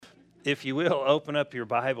If you will, open up your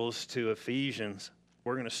Bibles to Ephesians.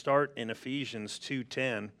 We're going to start in Ephesians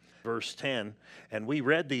 2:10, verse 10. And we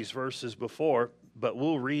read these verses before, but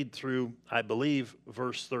we'll read through, I believe,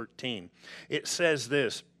 verse 13. It says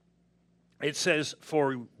this. It says,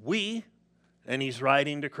 "For we," and he's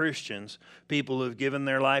writing to Christians, people who have given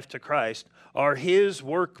their life to Christ, "are his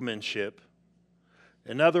workmanship."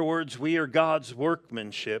 In other words, we are God's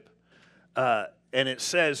workmanship. And it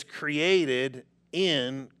says, created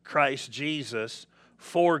in Christ Jesus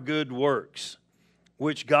for good works,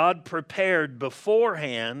 which God prepared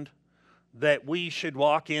beforehand that we should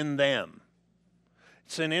walk in them.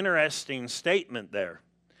 It's an interesting statement there.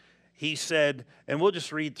 He said, and we'll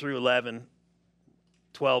just read through 11,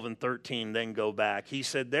 12, and 13, then go back. He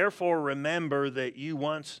said, "Therefore remember that you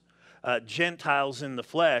once Gentiles in the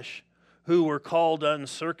flesh, who were called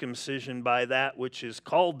uncircumcision by that which is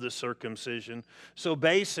called the circumcision." So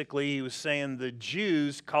basically he was saying the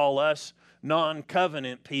Jews call us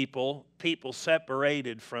non-covenant people, people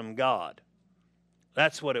separated from God.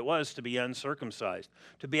 That's what it was to be uncircumcised,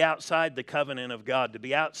 to be outside the covenant of God, to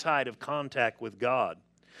be outside of contact with God.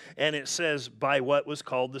 And it says by what was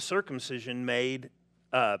called the circumcision made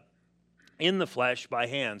in the flesh by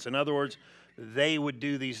hands. In other words, they would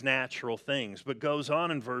do these natural things. But goes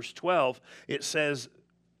on in verse 12, it says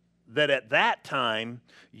that at that time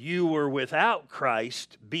you were without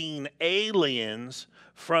Christ, being aliens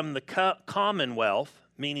from the commonwealth,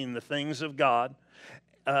 meaning the things of God,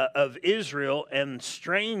 of Israel, and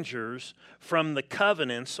strangers from the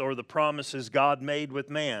covenants or the promises God made with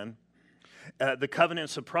man, the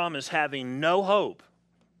covenants of promise, having no hope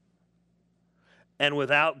and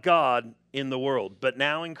without God in the world. But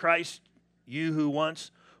now in Christ, you who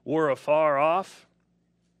once were afar off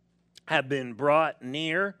have been brought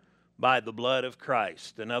near by the blood of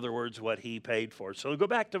Christ. In other words, what he paid for. So go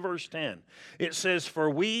back to verse 10. It says, "For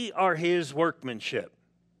we are his workmanship."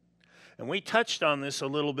 And we touched on this a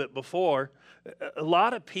little bit before. A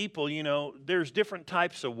lot of people, there's different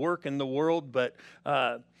types of work in the world, but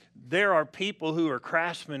there are people who are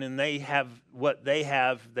craftsmen, and they have what they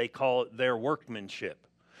have, they call it their workmanship.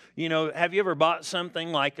 Have you ever bought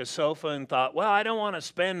something like a sofa and thought, well, I don't want to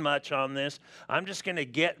spend much on this. I'm just going to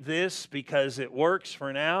get this because it works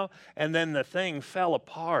for now. And then the thing fell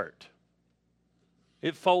apart.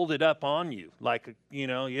 It folded up on you. Like, you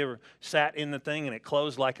ever sat in the thing and it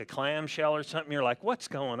closed like a clamshell or something? You're like, what's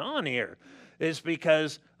going on here? It's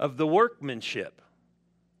because of the workmanship.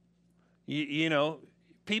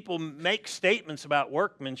 People make statements about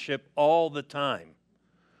workmanship all the time.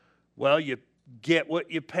 Well, you get what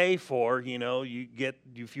you pay for. You get,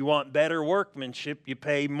 if you want better workmanship, you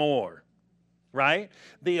pay more, right?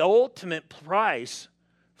 The ultimate price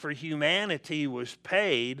for humanity was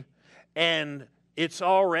paid, and it's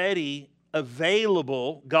already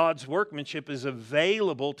available. God's workmanship is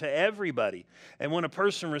available to everybody. And when a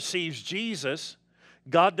person receives Jesus,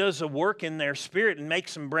 God does a work in their spirit and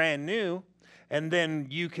makes them brand new. And then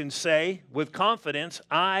you can say with confidence,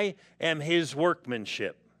 I am his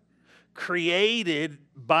workmanship, created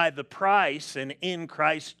by the price and in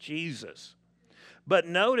Christ Jesus. But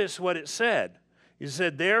notice what it said. It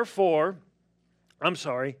said, that's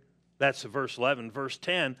verse 11, verse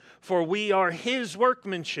 10, "For we are his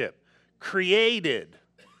workmanship, created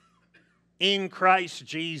in Christ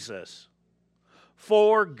Jesus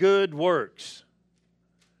for good works."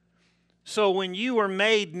 So when you were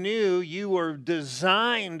made new, you were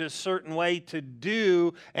designed a certain way to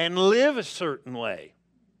do and live a certain way.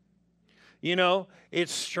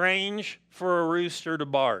 It's strange for a rooster to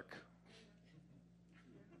bark.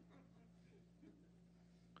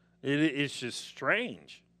 It's just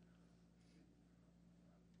strange.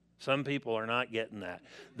 Some people are not getting that.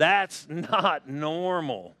 That's not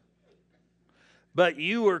normal. But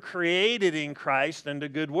you were created in Christ unto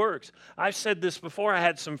good works. I've said this before. I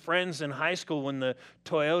had some friends in high school when the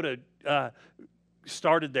Toyota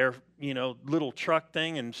started their little truck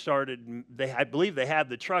thing and started. I believe they had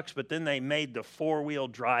the trucks, but then they made the four-wheel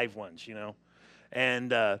drive ones.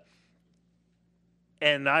 And I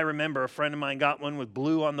remember a friend of mine got one with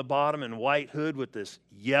blue on the bottom and white hood with this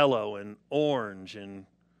yellow and oranger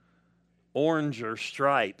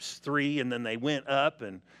stripes, 3, and then they went up,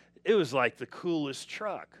 and it was like the coolest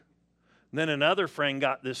truck. And then another friend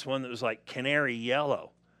got this one that was like canary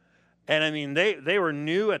yellow. And I mean, they were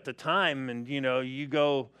new at the time, and you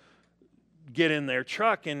go get in their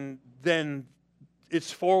truck, and then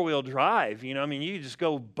it's four-wheel drive. You just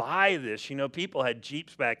go buy this. People had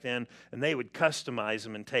Jeeps back then, and they would customize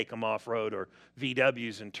them and take them off-road, or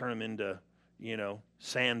VWs and turn them into,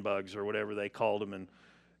 sandbugs or whatever they called them.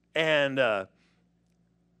 And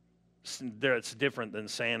It's different than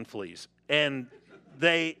sand fleas. And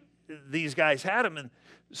these guys had them. And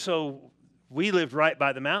so we lived right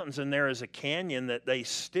by the mountains, and there is a canyon that they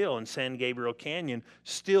still, in San Gabriel Canyon,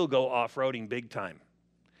 still go off-roading big time.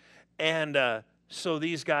 And so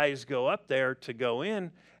these guys go up there to go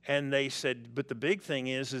in, and they said, but the big thing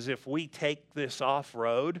is if we take this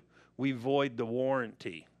off-road, we void the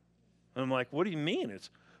warranty. And I'm like, what do you mean? It's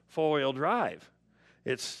four-wheel drive.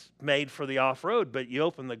 It's made for the off-road, but you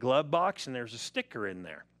open the glove box, and there's a sticker in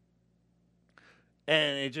there.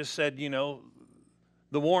 And it just said,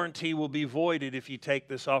 the warranty will be voided if you take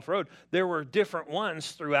this off-road. There were different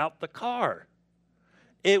ones throughout the car.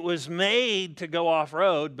 It was made to go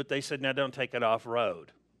off-road, but they said, now don't take it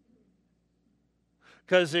off-road.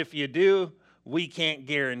 Because if you do, we can't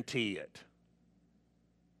guarantee it.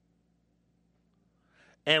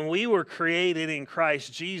 And we were created in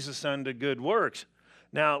Christ Jesus unto good works.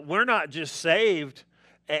 Now, we're not just saved,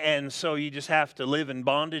 and so you just have to live in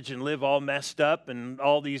bondage and live all messed up and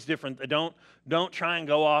all these different... Don't try and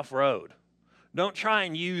go off-road. Don't try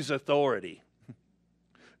and use authority.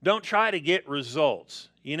 Don't try to get results.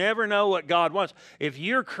 You never know what God wants. If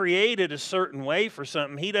you're created a certain way for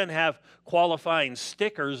something, He doesn't have qualifying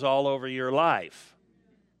stickers all over your life.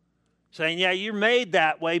 Saying, yeah, you're made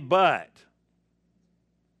that way, but...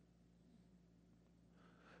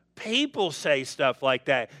 People say stuff like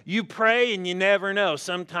that. You pray and you never know.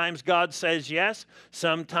 Sometimes God says yes.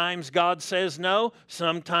 Sometimes God says no.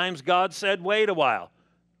 Sometimes God said wait a while.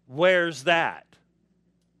 Where's that?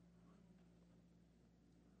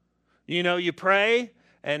 You pray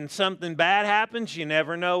and something bad happens. You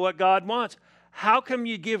never know what God wants. How come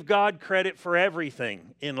you give God credit for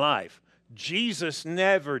everything in life? Jesus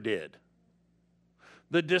never did.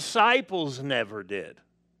 The disciples never did.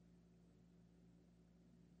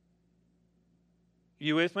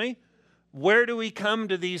 You with me? Where do we come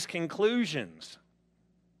to these conclusions?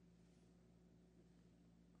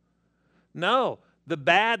 No, the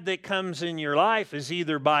bad that comes in your life is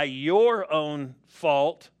either by your own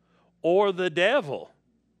fault or the devil,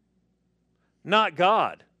 not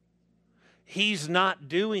God. He's not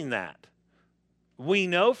doing that. We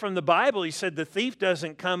know from the Bible, He said the thief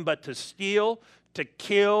doesn't come but to steal, to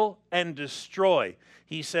kill, and destroy.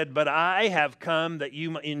 He said, but I have come that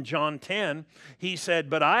you, in John 10, He said,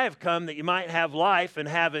 but I have come that you might have life and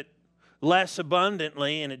have it less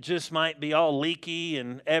abundantly, and it just might be all leaky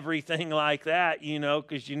and everything like that,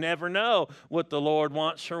 because you never know what the Lord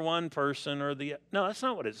wants for one person or the... No, that's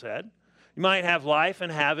not what it said. You might have life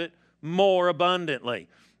and have it more abundantly.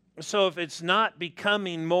 So if it's not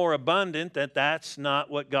becoming more abundant, that's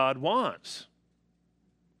not what God wants.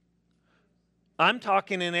 I'm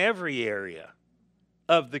talking in every area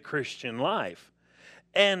of the Christian life.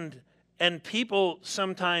 And people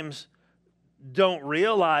sometimes don't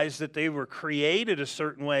realize that they were created a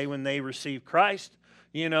certain way when they received Christ,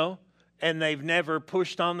 and they've never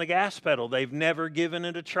pushed on the gas pedal. They've never given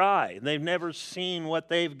it a try. They've never seen what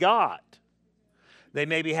they've got. They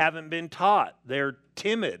maybe haven't been taught. They're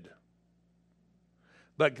timid.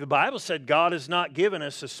 But the Bible said God has not given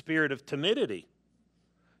us a spirit of timidity.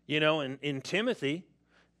 In Timothy,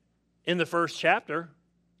 in the 1st chapter,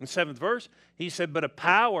 in 7th verse, he said, but a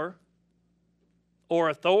power or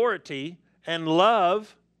authority and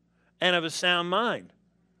love and of a sound mind.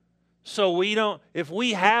 So if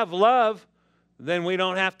we have love, then we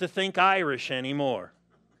don't have to think Irish anymore.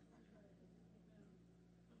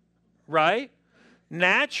 Right?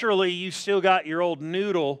 Naturally, you still got your old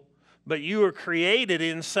noodle, but you were created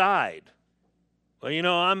inside.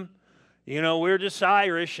 Well, we're just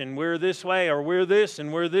Irish and we're this way, or we're this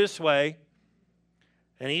and we're this way.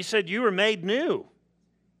 And He said, you were made new.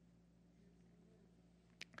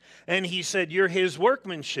 And He said, you're His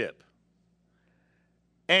workmanship.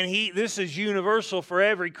 And this is universal for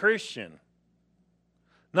every Christian.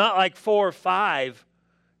 Not like 4 or 5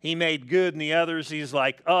 He made good, and the others He's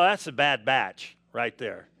like, oh, that's a bad batch right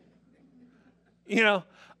there.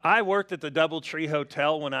 I worked at the Doubletree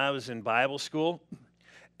Hotel when I was in Bible school.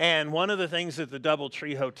 And one of the things at the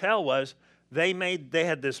Doubletree Hotel was they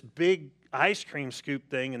had this big ice cream scoop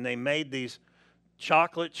thing, and they made these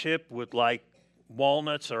chocolate chip with like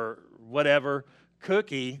walnuts or whatever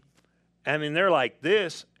cookie. I mean, they're like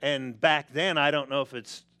this. And back then, I don't know if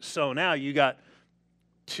it's so now, you got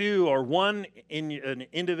 2 or 1 in an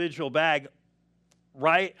individual bag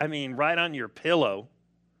right on your pillow.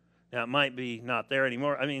 Now, it might be not there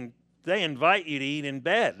anymore. I mean, they invite you to eat in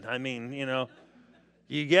bed. I mean,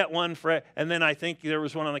 you get one for, and then I think there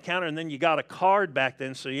was one on the counter, and then you got a card back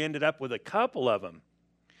then, so you ended up with a couple of them.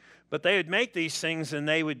 But they would make these things, and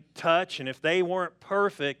they would touch, and if they weren't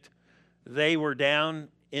perfect, they were down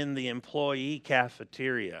in the employee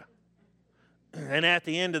cafeteria. And at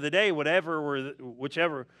the end of the day,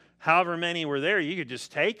 however many were there, you could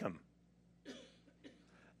just take them.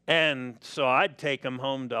 And so I'd take them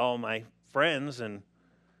home to all my friends, and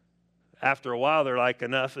after a while, they're like,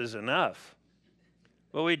 enough is enough.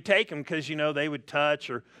 Well, we'd take them because, they would touch,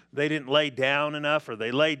 or they didn't lay down enough, or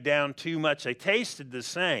they laid down too much. They tasted the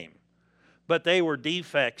same, but they were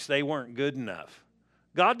defects. They weren't good enough.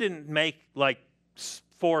 God didn't make like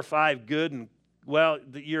 4 or 5 good and, well,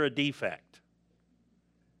 you're a defect.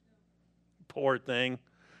 Poor thing.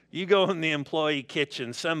 You go in the employee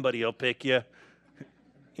kitchen, somebody will pick you.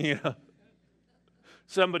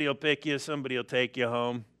 Somebody will pick you, somebody will take you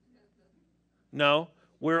home. No,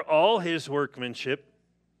 we're all His workmanship,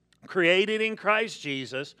 created in Christ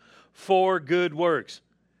Jesus for good works.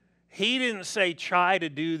 He didn't say try to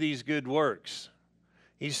do these good works.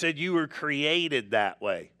 He said you were created that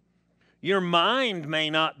way. Your mind may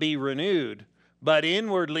not be renewed, but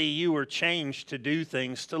inwardly you were changed to do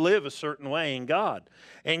things, to live a certain way in God.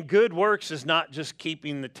 And good works is not just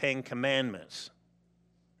keeping the 10 Commandments.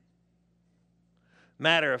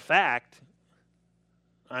 Matter of fact,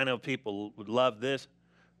 I know people would love this,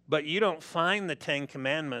 but you don't find the 10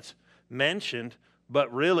 Commandments mentioned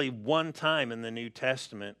but really one time in the New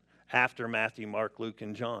Testament after Matthew, Mark, Luke,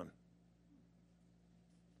 and John.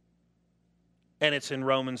 And it's in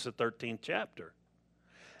Romans, the 13th chapter.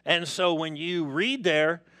 And so when you read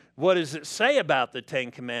there, what does it say about the 10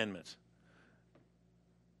 Commandments?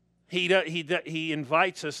 He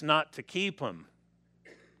invites us not to keep them,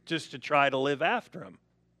 just to try to live after them.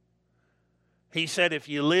 He said if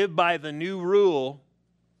you live by the new rule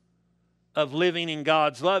of living in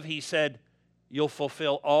God's love, he said, you'll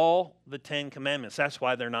fulfill all the 10 Commandments. That's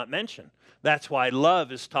why they're not mentioned. That's why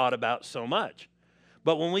love is taught about so much.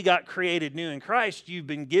 But when we got created new in Christ, you've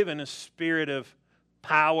been given a spirit of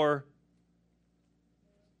power,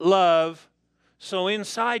 love. So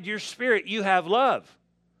inside your spirit, you have love.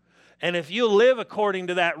 And if you live according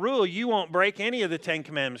to that rule, you won't break any of the 10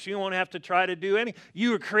 Commandments. You won't have to try to do any.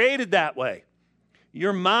 You were created that way.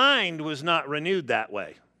 Your mind was not renewed that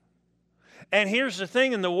way. And here's the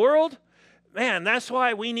thing in the world, man, that's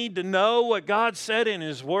why we need to know what God said in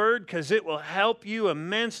His Word, because it will help you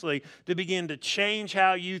immensely to begin to change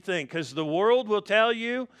how you think. Because the world will tell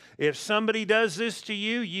you, if somebody does this to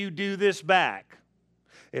you, you do this back.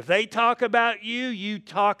 If they talk about you, you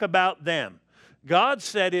talk about them. God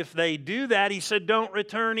said if they do that, He said, don't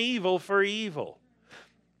return evil for evil.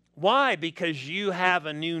 Why? Because you have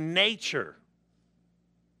a new nature.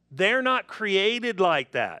 They're not created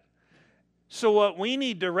like that. So what we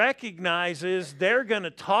need to recognize is they're going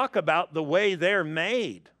to talk about the way they're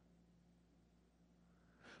made.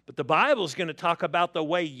 But the Bible's going to talk about the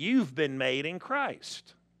way you've been made in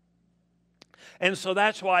Christ. And so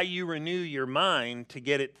that's why you renew your mind to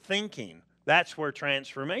get it thinking. That's where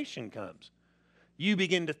transformation comes. You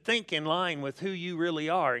begin to think in line with who you really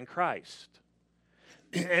are in Christ.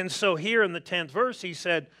 And so here in the 10th verse, he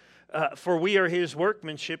said, for we are His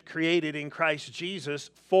workmanship created in Christ Jesus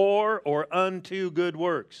for or unto good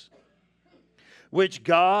works, which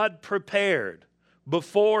God prepared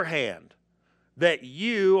beforehand that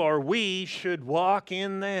you or we should walk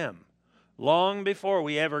in them. Long before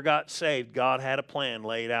we ever got saved, God had a plan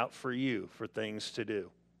laid out for you for things to do.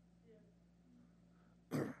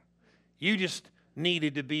 You just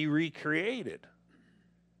needed to be recreated,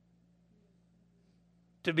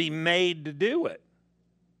 to be made to do it.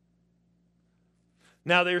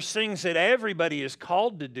 Now, there's things that everybody is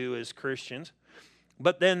called to do as Christians,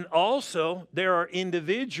 but then also there are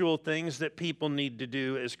individual things that people need to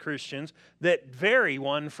do as Christians that vary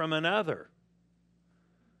one from another.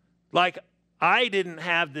 Like, I didn't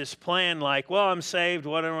have this plan like, well, I'm saved,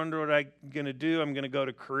 what I'm going to do? I'm going to go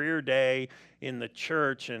to career day in the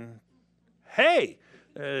church and, hey,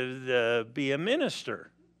 be a minister.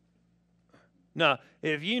 No,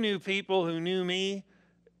 if you knew people who knew me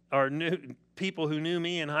or knew people who knew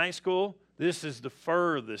me in high school, this is the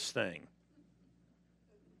furthest thing.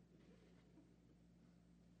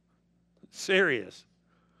 Serious.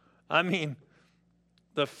 I mean,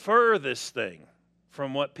 the furthest thing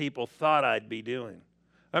from what people thought I'd be doing.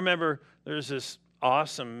 I remember there's this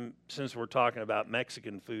awesome, since we're talking about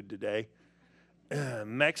Mexican food today,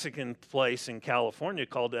 Mexican place in California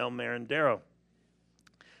called El Merendero.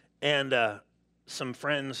 And some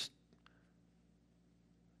friends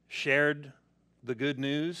shared the good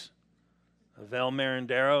news of El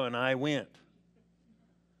Merendero, and I went.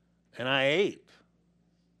 And I ate.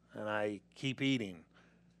 And I keep eating.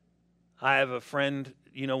 I have a friend,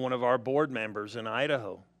 one of our board members in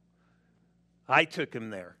Idaho. I took him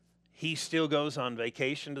there. He still goes on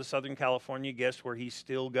vacation to Southern California. Guess where he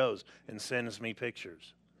still goes and sends me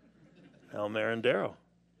pictures? El Merendero.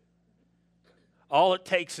 All it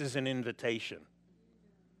takes is an invitation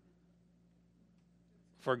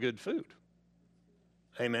for good food.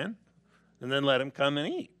 Amen? And then let him come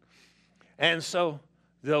and eat. And so,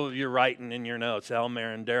 though you're writing in your notes, El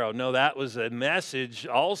Merendero. No, that was a message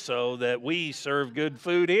also that we serve good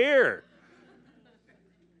food here.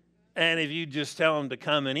 And if you just tell them to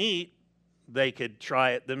come and eat, they could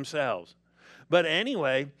try it themselves. But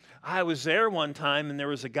anyway, I was there one time, and there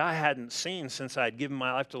was a guy I hadn't seen since I'd given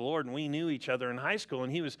my life to the Lord, and we knew each other in high school,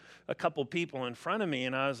 and he was a couple people in front of me,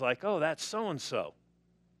 and I was like, oh, that's so-and-so.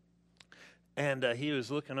 And he was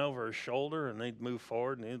looking over his shoulder, and they'd move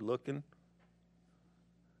forward, and he'd looking.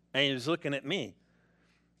 And he was looking at me.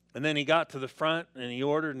 And then he got to the front, and he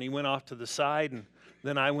ordered, and he went off to the side, and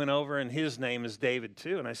then I went over, and his name is David,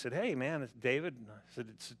 too. And I said, hey, man, it's David. And I said,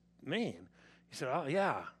 it's me. And he said, oh,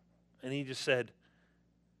 yeah. And he just said,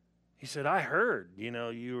 I heard,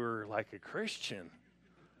 you were like a Christian.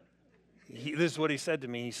 This is what he said to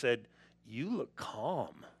me. He said, you look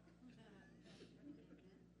calm.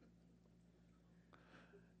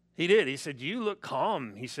 He did. He said, you look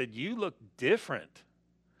calm. He said, you look different.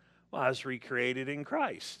 Well, I was recreated in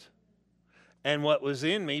Christ. And what was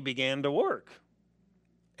in me began to work.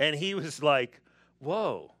 And he was like,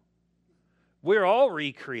 whoa, we're all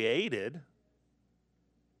recreated.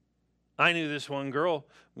 I knew this one girl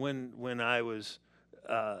when I was,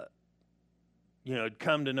 had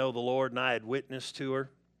come to know the Lord, and I had witnessed to her.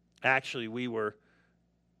 Actually, we were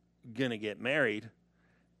going to get married,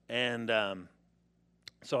 and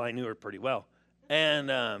so I knew her pretty well.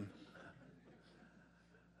 And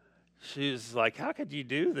she was like, how could you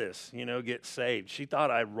do this, get saved? She thought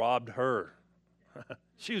I robbed her.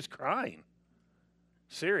 She was crying.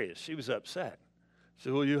 Serious. She was upset. She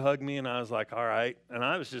said, will you hug me? And I was like, all right. And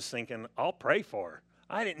I was just thinking, I'll pray for her.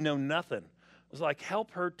 I didn't know nothing. I was like,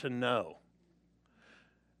 help her to know.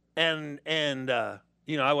 And I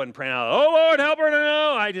wasn't praying out, oh, Lord, help her to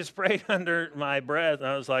know. I just prayed under my breath. And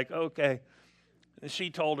I was like, okay. And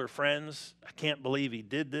she told her friends, I can't believe he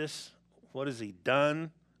did this. What has he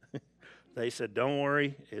done? They said, don't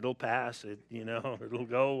worry, it'll pass. It'll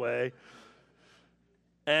go away.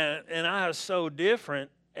 And I was so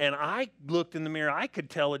different. And I looked in the mirror. I could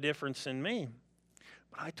tell a difference in me.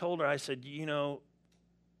 But I told her, I said,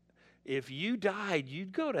 if you died,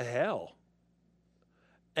 you'd go to hell.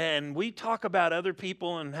 And we talk about other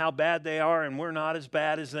people and how bad they are, and we're not as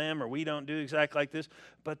bad as them, or we don't do exactly like this.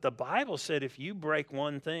 But the Bible said if you break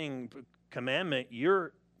one commandment,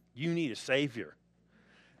 you need a Savior.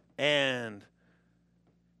 And,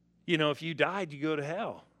 if you died, you go to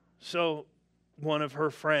hell. So one of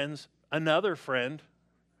her friends, another friend,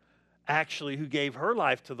 actually, who gave her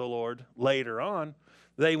life to the Lord later on,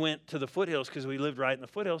 they went to the foothills because we lived right in the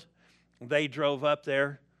foothills. They drove up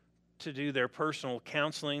there to do their personal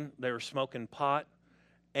counseling. They were smoking pot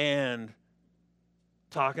and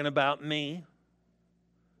talking about me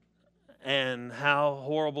and how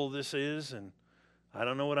horrible this is, and I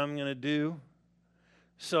don't know what I'm going to do.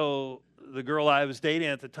 So the girl I was dating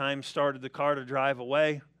at the time started the car to drive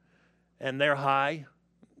away, and they're high,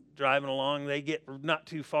 driving along. They get not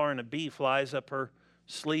too far, and a bee flies up her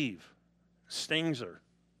sleeve, stings her.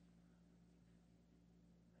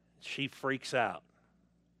 She freaks out.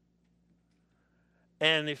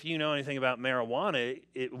 And if you know anything about marijuana,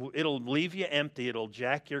 it'll leave you empty. It'll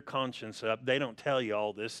jack your conscience up. They don't tell you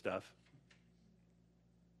all this stuff.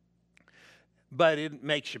 But it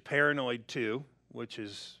makes you paranoid too, which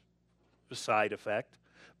is a side effect.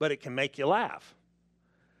 But it can make you laugh.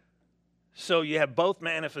 So you have both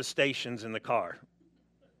manifestations in the car.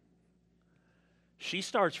 She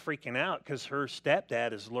starts freaking out because her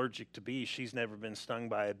stepdad is allergic to bees. She's never been stung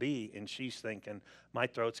by a bee, and she's thinking, my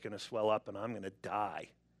throat's going to swell up and I'm going to die,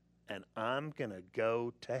 and I'm going to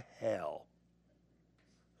go to hell.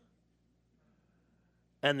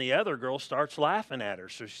 And the other girl starts laughing at her.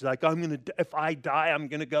 So she's like, if I die, I'm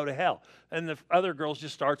going to go to hell. And the other girl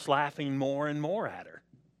just starts laughing more and more at her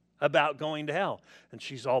about going to hell. And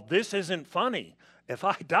she's all, this isn't funny. If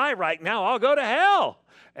I die right now, I'll go to hell.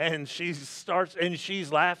 And she's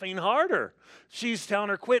laughing harder. She's telling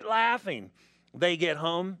her, quit laughing. They get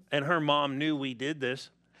home, and her mom knew we did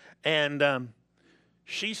this. And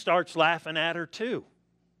she starts laughing at her too.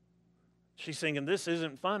 She's thinking, this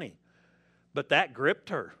isn't funny. But that gripped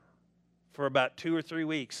her for about 2 or 3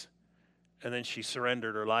 weeks. And then she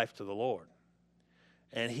surrendered her life to the Lord.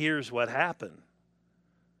 And here's what happened.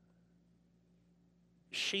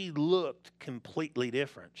 She looked completely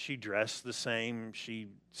different. She dressed the same.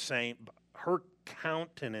 Her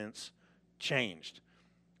countenance changed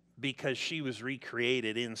because she was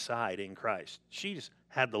recreated inside in Christ. She just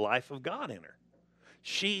had the life of God in her.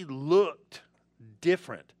 She looked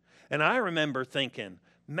different. And I remember thinking,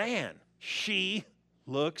 man, she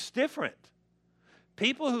looks different.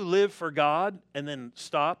 People who live for God and then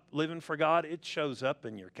stop living for God, it shows up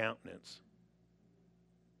in your countenance.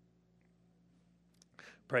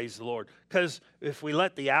 Praise the Lord. Because if we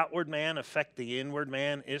let the outward man affect the inward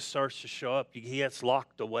man, it starts to show up. He gets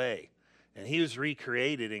locked away. And he was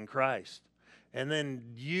recreated in Christ. And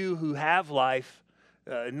then you who have life,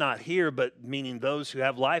 not here, but meaning those who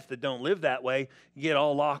have life that don't live that way, you get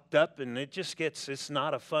all locked up and it's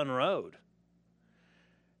not a fun road.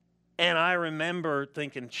 And I remember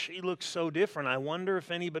thinking, she looks so different. I wonder if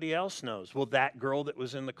anybody else knows. Well, that girl that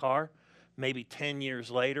was in the car, maybe 10 years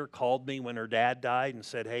later, called me when her dad died and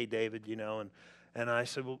said, hey, David, and I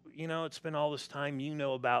said, well, it's been all this time,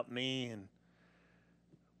 about me, and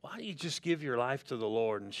why don't you just give your life to the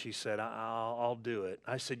Lord? And she said, I'll do it.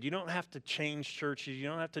 I said, you don't have to change churches. You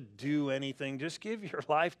don't have to do anything. Just give your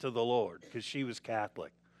life to the Lord, because she was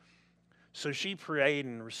Catholic. So she prayed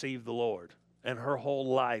and received the Lord, and her whole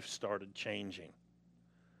life started changing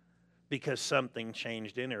because something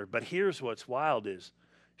changed in her. But here's what's wild is,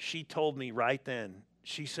 she told me right then,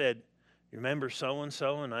 she said, you remember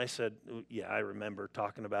so-and-so? And I said, yeah, I remember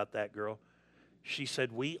talking about that girl. She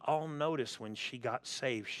said, we all noticed when she got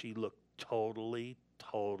saved, she looked totally,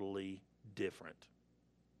 totally different.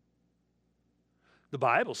 The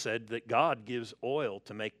Bible said that God gives oil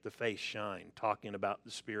to make the face shine, talking about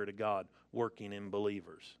the Spirit of God working in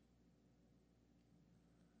believers.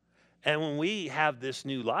 And when we have this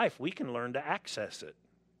new life, we can learn to access it.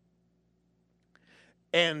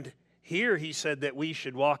 And here he said that we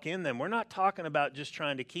should walk in them. We're not talking about just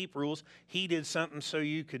trying to keep rules. He did something so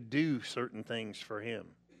you could do certain things for him.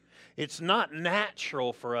 It's not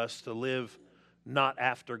natural for us to live not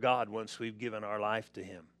after God once we've given our life to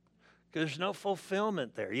him. There's no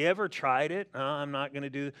fulfillment there. You ever tried it? I'm not going to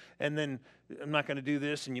do, and then I'm not going to do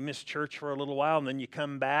this, and you miss church for a little while, and then you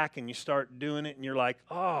come back and you start doing it, and you're like,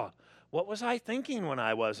 oh, what was I thinking when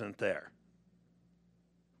I wasn't there?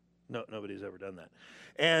 No, nobody's ever done that.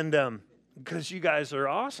 And because you guys are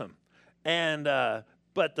awesome. And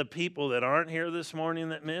but the people that aren't here this morning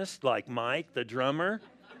that missed, like Mike, the drummer,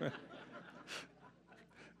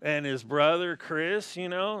 and his brother, Chris,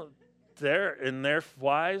 they're and their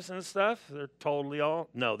wives and stuff, they're totally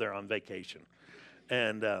they're on vacation.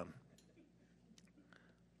 And they're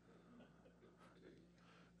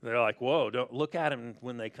like, whoa, don't look at them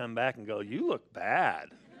when they come back and go, you look bad.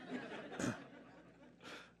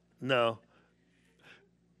 No.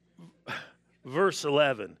 Verse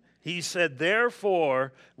 11, he said,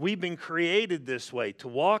 therefore, we've been created this way, to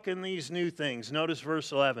walk in these new things. Notice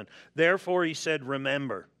verse 11. Therefore, he said,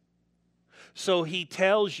 remember. So he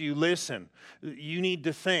tells you, listen, you need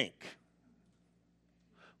to think.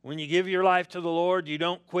 When you give your life to the Lord, you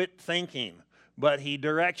don't quit thinking, but he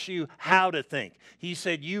directs you how to think. He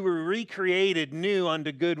said, you were recreated new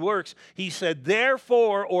unto good works. He said,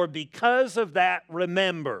 therefore, or because of that,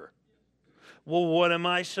 remember. Well, what am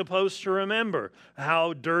I supposed to remember?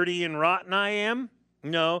 How dirty and rotten I am?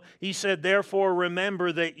 No. He said, therefore,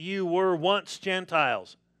 remember that you were once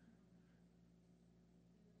Gentiles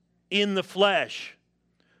in the flesh,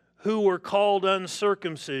 who were called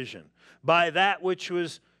uncircumcision by that which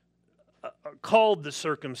was called the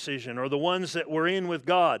circumcision, or the ones that were in with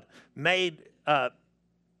God, made in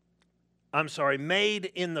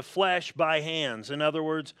the flesh by hands. In other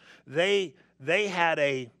words, they had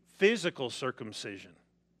a physical circumcision.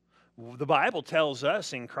 The Bible tells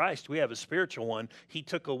us in Christ we have a spiritual one. He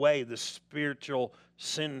took away the spiritual,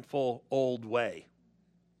 sinful, old way.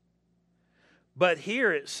 But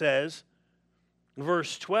here it says,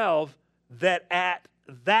 verse 12, that at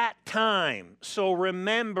that time, so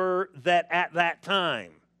remember that at that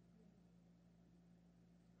time.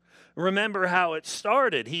 Remember how it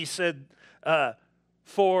started. He said,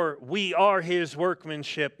 for we are his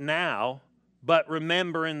workmanship now, but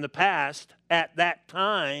remember in the past, at that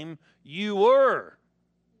time, you were.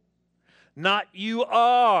 Not you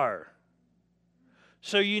are.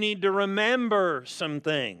 So you need to remember some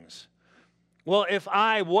things. Well, if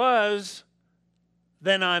I was,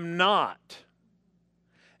 then I'm not.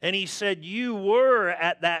 And he said, you were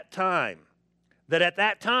at that time. That at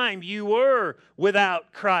that time you were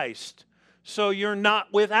without Christ. So you're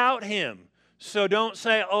not without him. So don't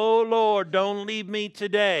say, oh Lord, don't leave me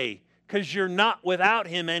today. Because you're not without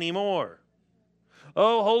him anymore.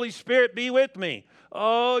 Oh, Holy Spirit, be with me.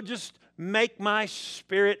 Oh, just make my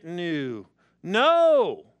spirit new.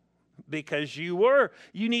 No. because you were.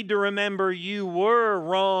 You need to remember you were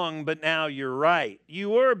wrong, but now you're right. You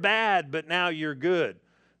were bad, but now you're good.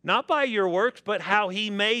 Not by your works, but how He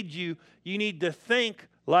made you. You need to think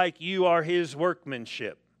like you are His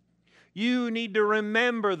workmanship. You need to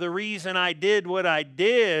remember the reason I did what I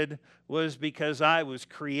did was because I was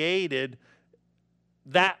created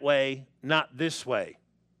that way, not this way.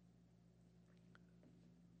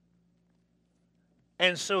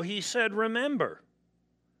 And so He said, remember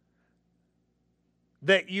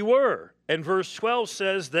that you were. And verse 12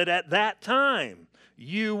 says that at that time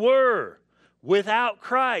you were without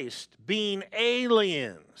Christ, being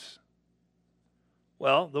aliens.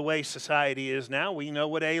 Well, the way society is now, we know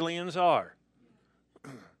what aliens are.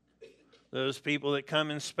 Those people that come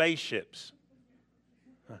in spaceships.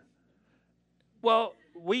 Well,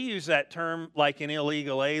 we use that term like an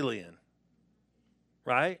illegal alien,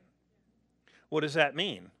 right? What does that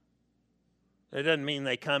mean? It doesn't mean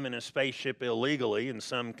they come in a spaceship illegally and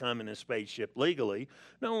some come in a spaceship legally.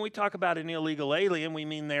 No, when we talk about an illegal alien, we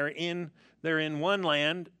mean they're in one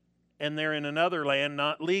land and they're in another land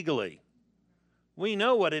not legally. We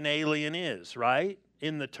know what an alien is, right?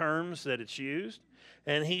 In the terms that it's used.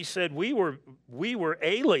 And He said we were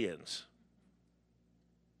aliens.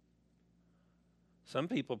 Some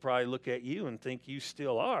people probably look at you and think you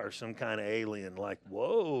still are some kind of alien, like,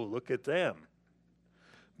 whoa, look at them.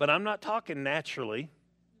 But I'm not talking naturally.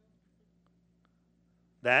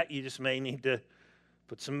 That you just may need to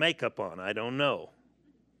put some makeup on. I don't know.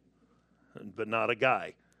 But not a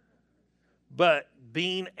guy. But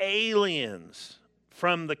being aliens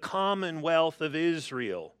from the commonwealth of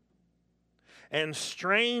Israel and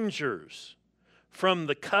strangers from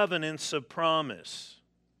the covenants of promise,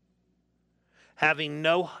 having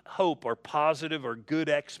no hope or positive or good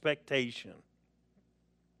expectation,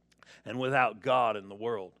 and without God in the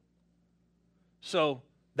world. So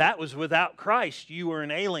that was without Christ. You were an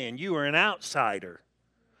alien. You were an outsider.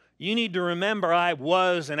 You need to remember I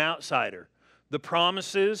was an outsider. The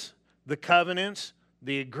promises, the covenants,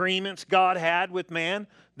 the agreements God had with man,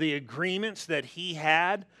 the agreements that He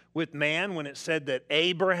had with man when it said that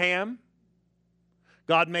Abraham,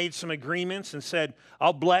 God made some agreements and said,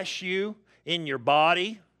 I'll bless you in your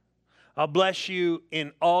body. I'll bless you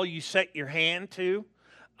in all you set your hand to.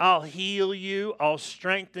 I'll heal you. I'll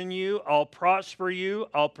strengthen you. I'll prosper you.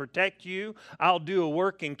 I'll protect you. I'll do a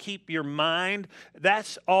work and keep your mind.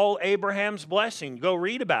 That's all Abraham's blessing. Go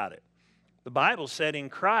read about it. The Bible said in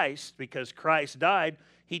Christ, because Christ died,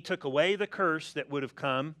 He took away the curse that would have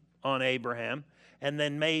come on Abraham and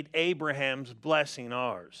then made Abraham's blessing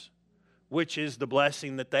ours, which is the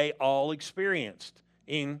blessing that they all experienced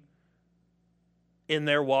in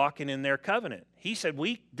their walk and in their covenant. He said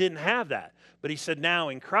we didn't have that. But He said now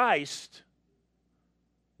in Christ,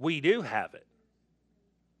 we do have it.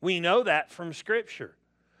 We know that from Scripture.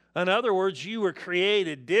 In other words, you were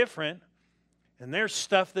created different, and there's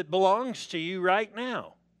stuff that belongs to you right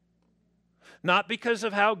now. Not because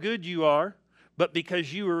of how good you are, but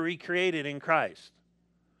because you were recreated in Christ.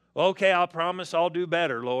 Okay, I'll promise I'll do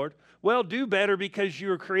better, Lord. Well, do better because you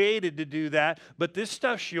were created to do that, but this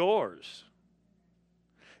stuff's yours.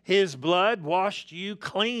 His blood washed you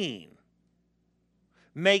clean,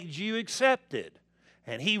 made you accepted,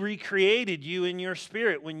 and He recreated you in your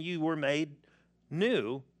spirit when you were made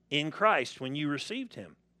new in Christ, when you received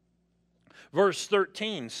Him. Verse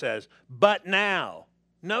 13 says, but now,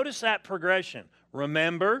 notice that progression.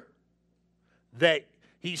 Remember that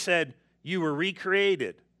He said you were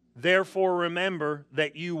recreated. Therefore remember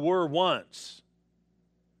that you were once.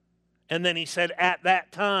 And then He said at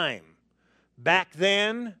that time. Back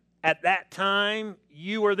then, at that time,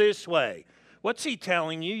 you were this way. What's He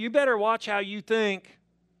telling you? You better watch how you think.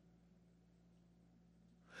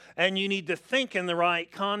 And you need to think in the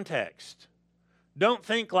right context. Don't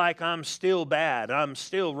think like I'm still bad, I'm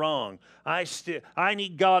still wrong. I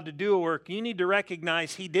need God to do a work. You need to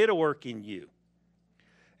recognize He did a work in you.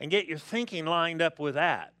 And get your thinking lined up with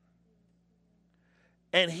that.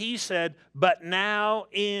 And He said, but now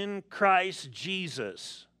in Christ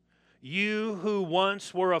Jesus, you who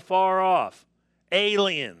once were afar off,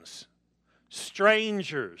 aliens,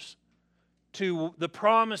 strangers to the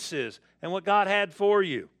promises and what God had for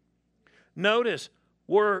you. Notice,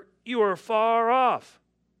 you were far off,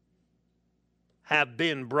 have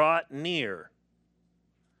been brought near.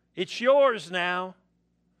 It's yours now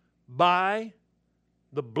by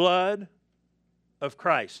the blood of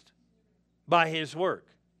Christ, by His work.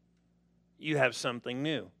 You have something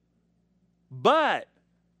new. But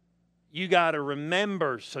you got to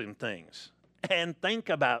remember some things and think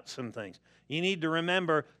about some things. You need to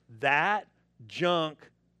remember that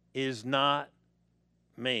junk is not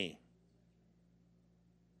me.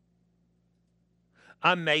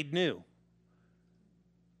 I'm made new.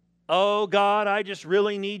 Oh, God, I just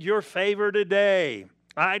really need your favor today.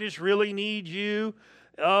 I just really need you.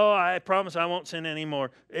 Oh, I promise I won't sin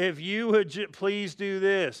anymore. If you would please do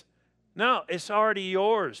this. No, it's already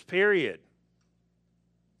yours, period.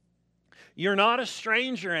 You're not a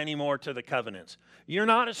stranger anymore to the covenants. You're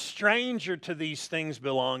not a stranger to these things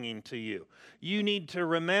belonging to you. You need to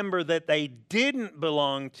remember that they didn't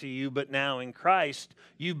belong to you, but now in Christ,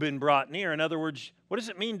 you've been brought near. In other words, what does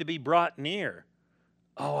it mean to be brought near?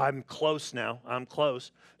 Oh, I'm close now. I'm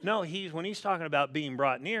close. No, when he's talking about being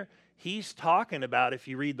brought near, he's talking about, if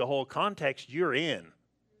you read the whole context, you're in.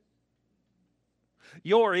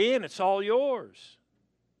 You're in. It's all yours.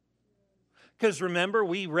 Because remember,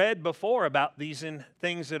 we read before about these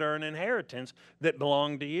things that are an inheritance that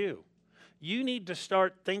belong to you. You need to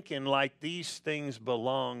start thinking like these things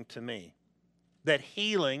belong to me. That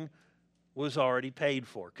healing was already paid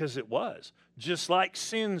for, because it was. Just like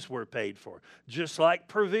sins were paid for. Just like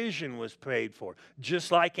provision was paid for.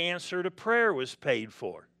 Just like answer to prayer was paid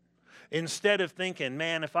for. Instead of thinking,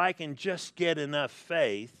 man, if I can just get enough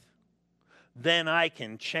faith, then I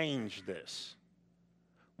can change this.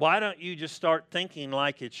 Why don't you just start thinking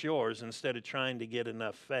like it's yours instead of trying to get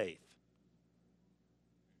enough faith?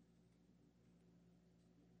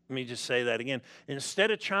 Let me just say that again.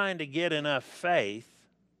 Instead of trying to get enough faith,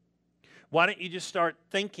 why don't you just start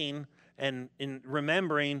thinking and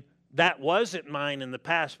remembering that wasn't mine in the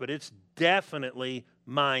past, but it's definitely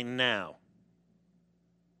mine now.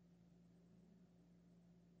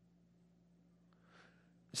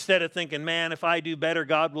 Instead of thinking, man, if I do better,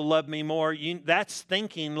 God will love me more. That's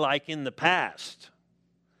thinking like in the past.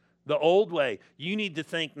 The old way. You need to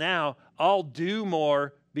think now, I'll do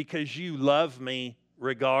more because you love me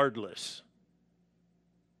regardless.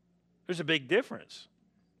 There's a big difference.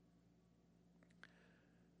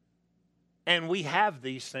 And we have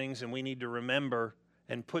these things, and we need to remember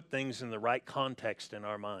and put things in the right context in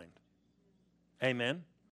our mind. Amen?